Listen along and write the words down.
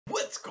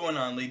What's going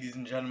on, ladies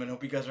and gentlemen?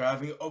 Hope you guys are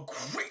having a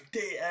great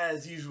day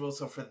as usual.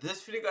 So for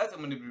this video, guys, I'm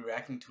going to be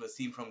reacting to a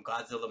scene from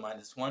Godzilla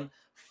 -1.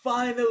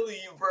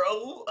 Finally,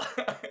 bro!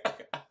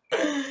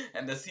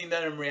 And the scene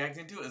that I'm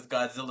reacting to is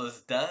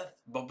Godzilla's death.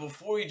 But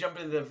before we jump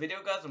into the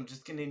video, guys, I'm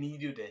just going to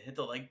need you to hit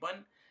the like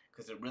button,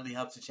 because it really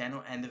helps the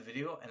channel and the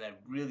video, and I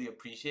really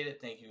appreciate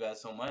it. Thank you guys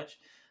so much.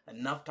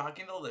 Enough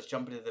talking though, let's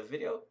jump into the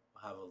video.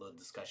 We'll have a little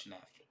discussion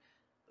after.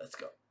 Let's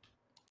go.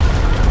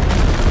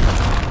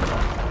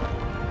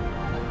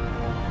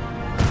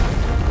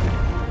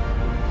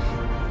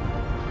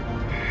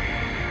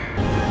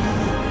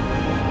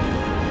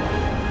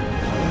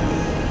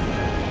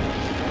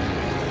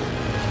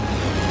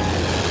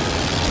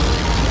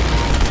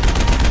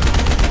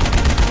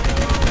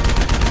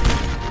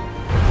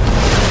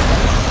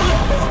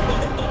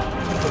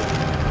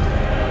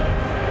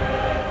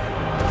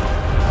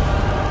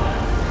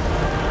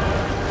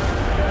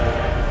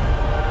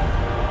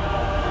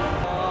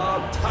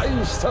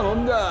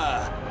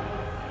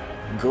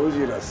ゴ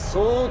ジラ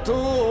相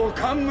当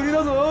冠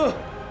だぞ。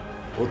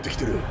追ってき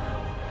てる。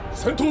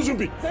戦闘準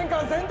備。戦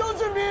艦戦闘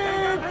準備。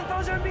戦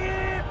闘準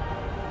備。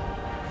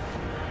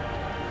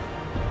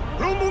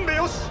フロンボンベ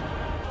よし。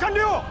完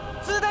了。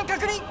通電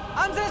確認。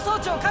安全装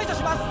置を解除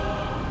します。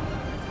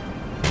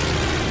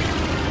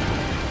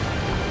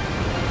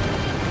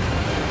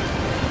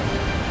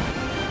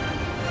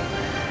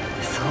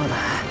そうだ。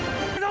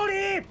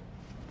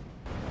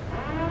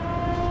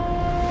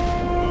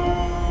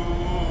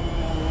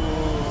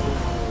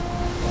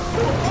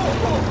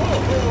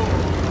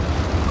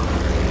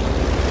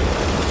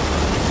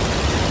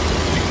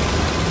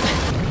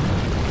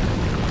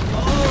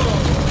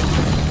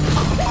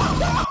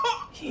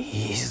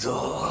いい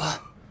ぞ。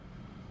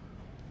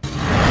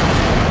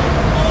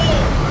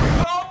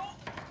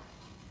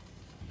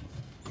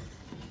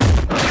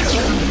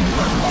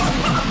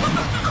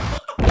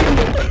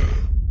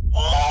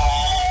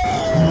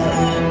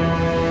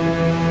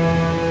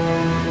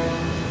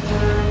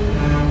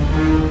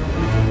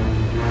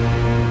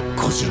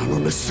ゴジラの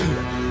熱戦。こ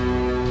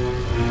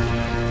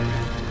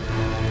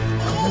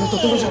んなのと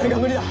てもじゃないが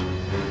無理だ。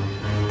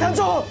艦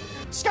長、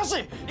しかし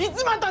い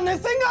つまた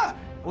熱戦が。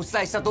お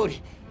伝えした通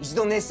り、一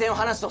度熱戦を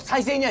離すと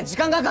再生には時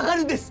間がかか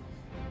るんです。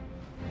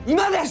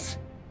今です。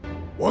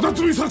わだ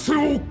つみ作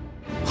戦を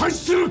開始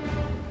する。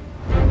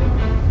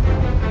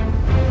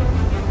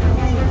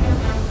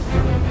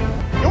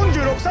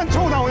46三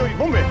長男および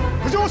ボンベ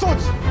浮上装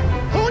置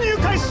投入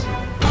開始。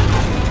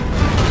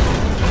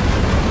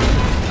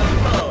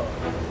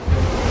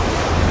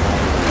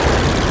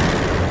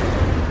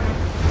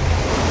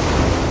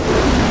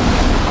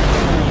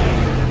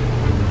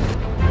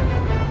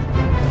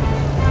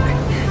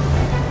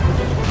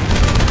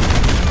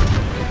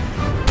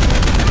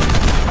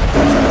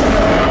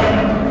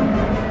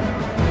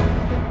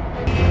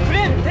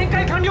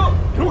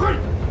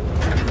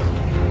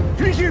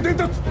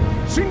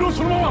進路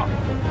そのまま。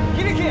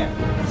響き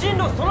進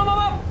路そのま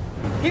ま。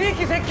響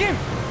き接近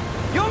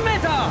4メー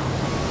ター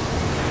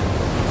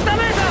2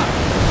メーター。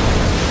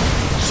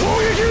衝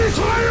撃に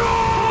備えよう。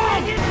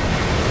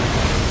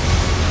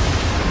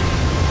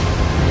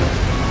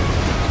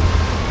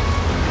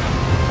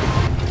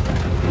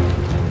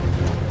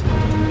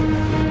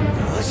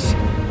よし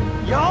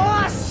よ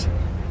ーし。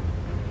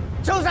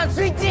調査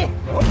スイッチ。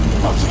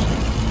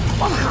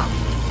まだか。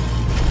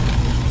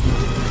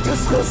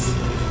少し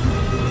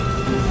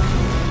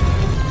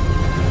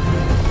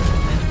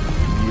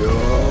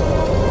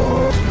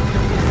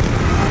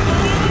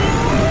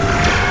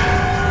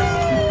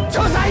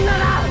調査今だ。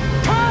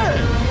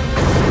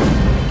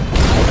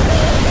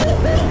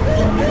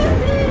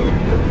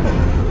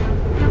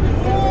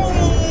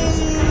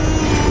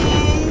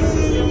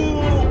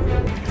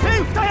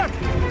1200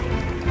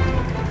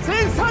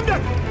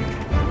 1300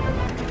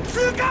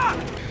通過。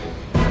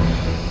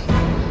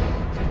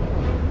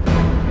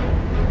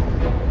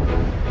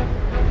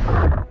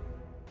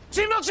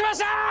沈没しまし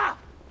た。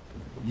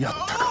やっ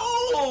たか。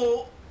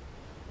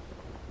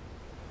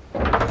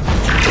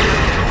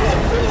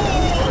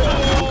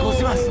こう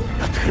します。や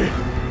ってくれ。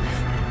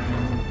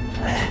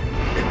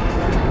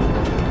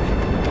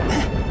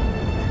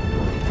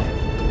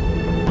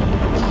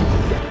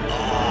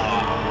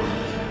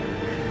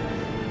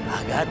上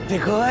がって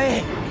こ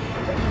い。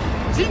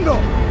進路1200。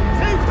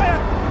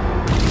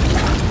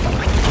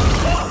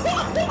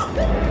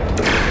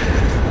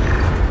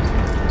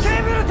ケ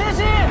ーブル停止。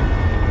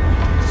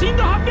進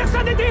路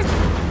803で停止。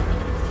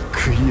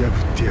食い破っ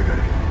てやが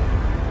る。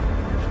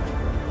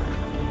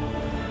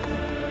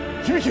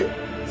響き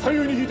左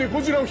右に引いて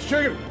ゴジラを引き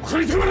上げる。他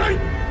に手はない。や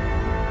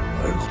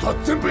れることは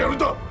全部やるん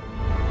だ。はい。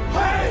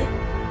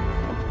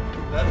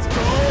 Let's go!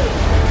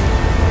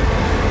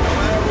 No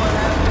matter what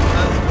happens,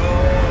 let's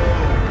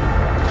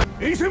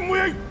go! 衛星も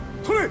やい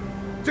取れ。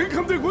全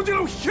艦でゴジラ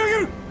を引き上げ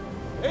る。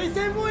衛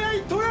星もや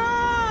い取れ。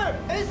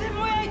衛星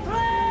もやい取れ。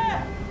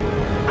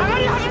上が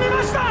り始め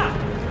ました。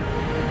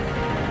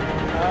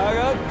上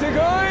がってこい。上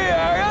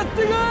がっ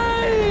てこい。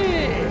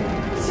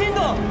進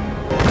路。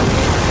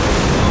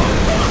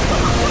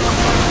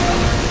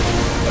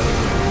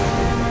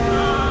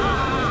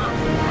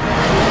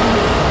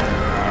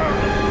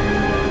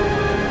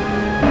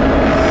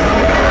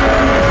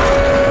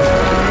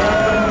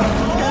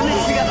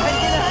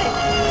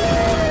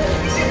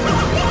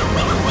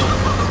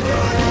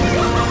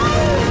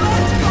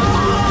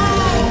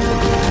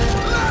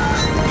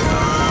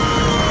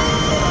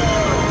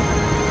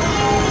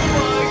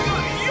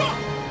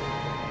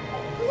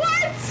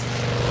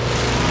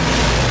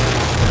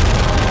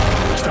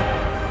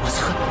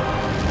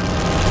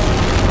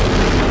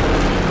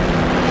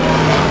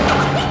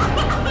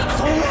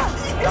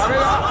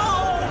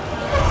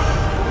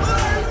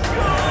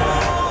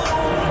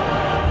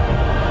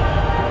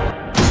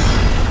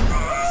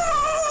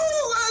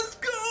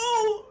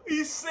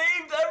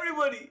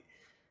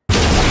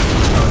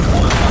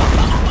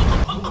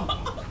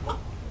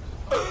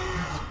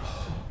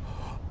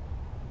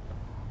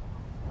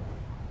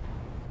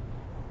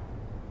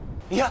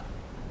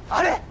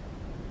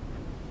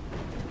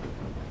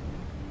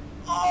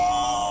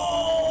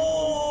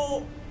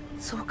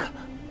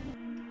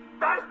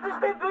Wow!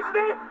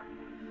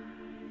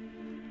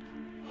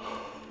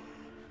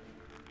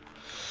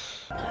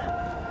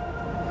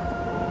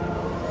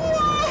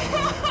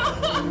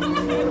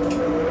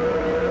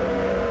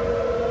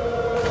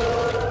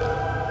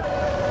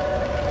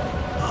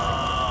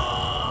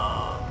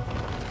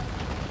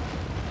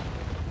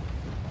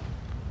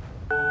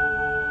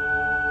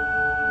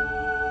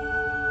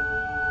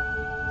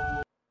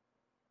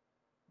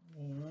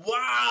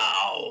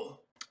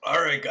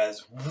 Alright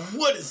guys,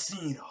 what a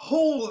scene!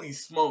 Holy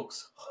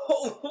smokes!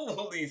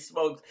 Holy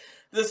smokes!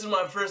 This is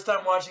my first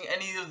time watching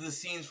any of the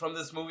scenes from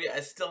this movie.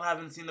 I still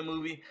haven't seen the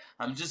movie.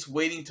 I'm just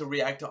waiting to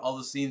react to all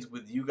the scenes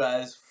with you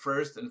guys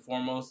first and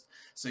foremost,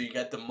 so you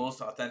get the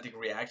most authentic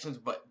reactions.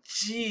 But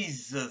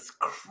Jesus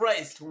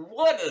Christ,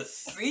 what a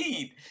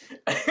scene!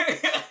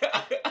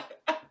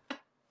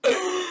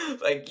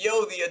 Like,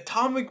 yo, the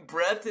atomic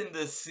breath in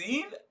the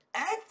scene?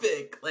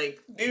 Epic!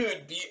 Like,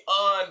 dude,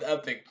 beyond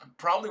epic.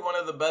 Probably one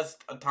of the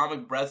best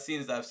atomic breath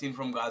scenes I've seen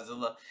from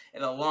Godzilla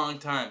in a long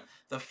time.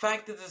 The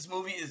fact that this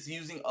movie is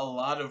using a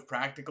lot of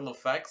practical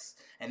effects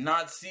and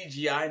not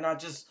CGI, not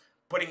just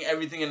putting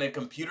everything in a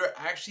computer,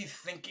 actually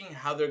thinking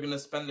how they're gonna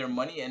spend their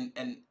money and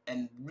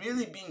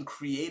really being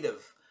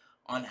creative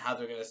on how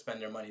they're gonna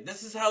spend their money.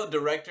 This is how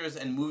directors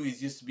and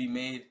movies used to be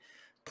made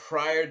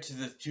prior to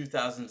the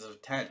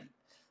 2010s,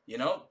 you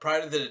know,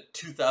 prior to the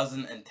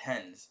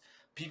 2010s.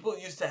 People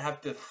used to have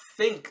to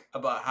think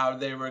about how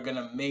they were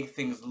gonna make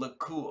things look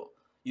cool.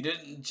 You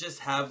didn't just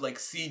have like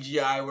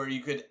CGI where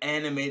you could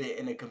animate it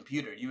in a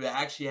computer. You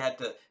actually had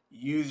to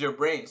use your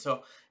brain.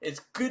 So it's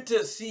good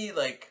to see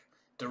like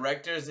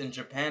directors in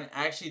Japan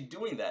actually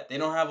doing that. They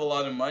don't have a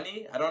lot of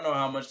money. I don't know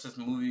how much this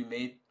movie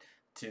made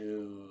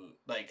to,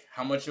 like,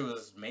 how much it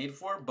was made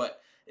for, but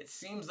it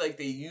seems like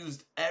they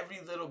used every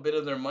little bit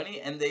of their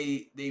money, and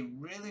they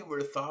really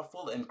were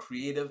thoughtful and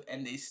creative,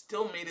 and they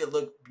still made it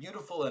look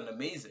beautiful and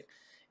amazing.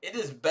 It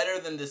is better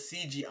than the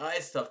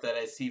CGI stuff that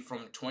I see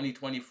from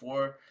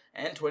 2024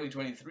 and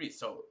 2023.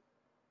 So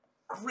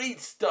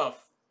great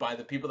stuff by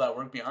the people that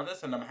work beyond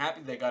this, and I'm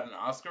happy they got an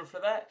Oscar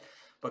for that.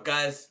 But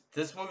guys,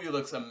 this movie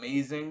looks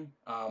amazing.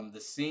 The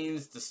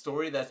scenes, the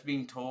story that's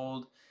being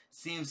told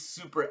seems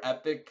super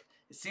epic.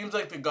 It seems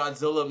like the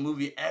Godzilla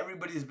movie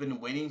everybody's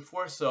been waiting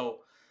for,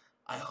 so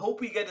I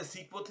hope we get a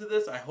sequel to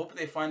this. I hope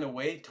they find a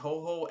way.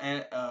 Toho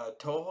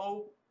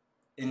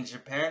in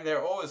Japan,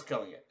 they're always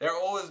killing it. They're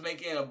always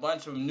making a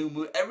bunch of new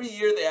movies. Every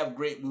year they have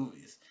great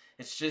movies.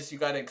 It's just you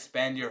got to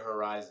expand your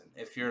horizon.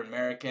 If you're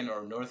American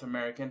or North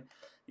American,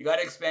 you got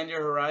to expand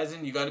your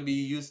horizon. You got to be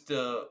used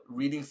to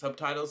reading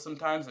subtitles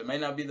sometimes. It might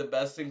not be the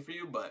best thing for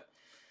you, but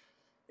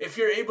if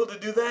you're able to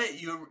do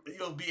that,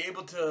 you'll be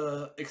able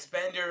to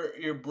expand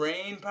your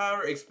brain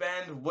power,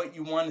 expand what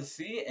you want to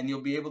see, and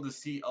you'll be able to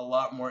see a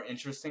lot more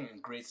interesting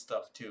and great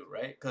stuff too,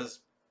 right?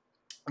 Because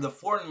the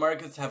foreign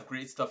markets have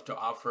great stuff to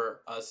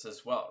offer us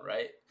as well,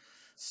 right?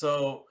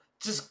 So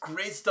just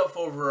great stuff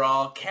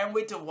overall. Can't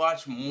wait to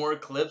watch more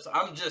clips.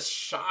 I'm just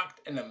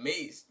shocked and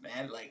amazed,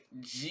 man. Like,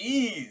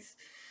 jeez.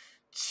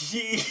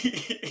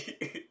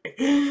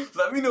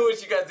 Let me know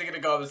what you guys think in the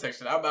comment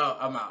section. I'm out.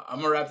 I'm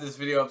gonna wrap this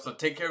video up. So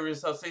take care of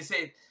yourself. Stay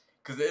safe,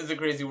 because it is a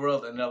crazy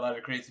world and there are a lot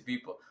of crazy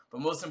people.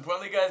 But most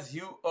importantly, guys,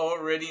 you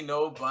already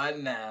know by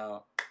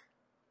now.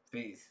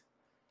 Peace.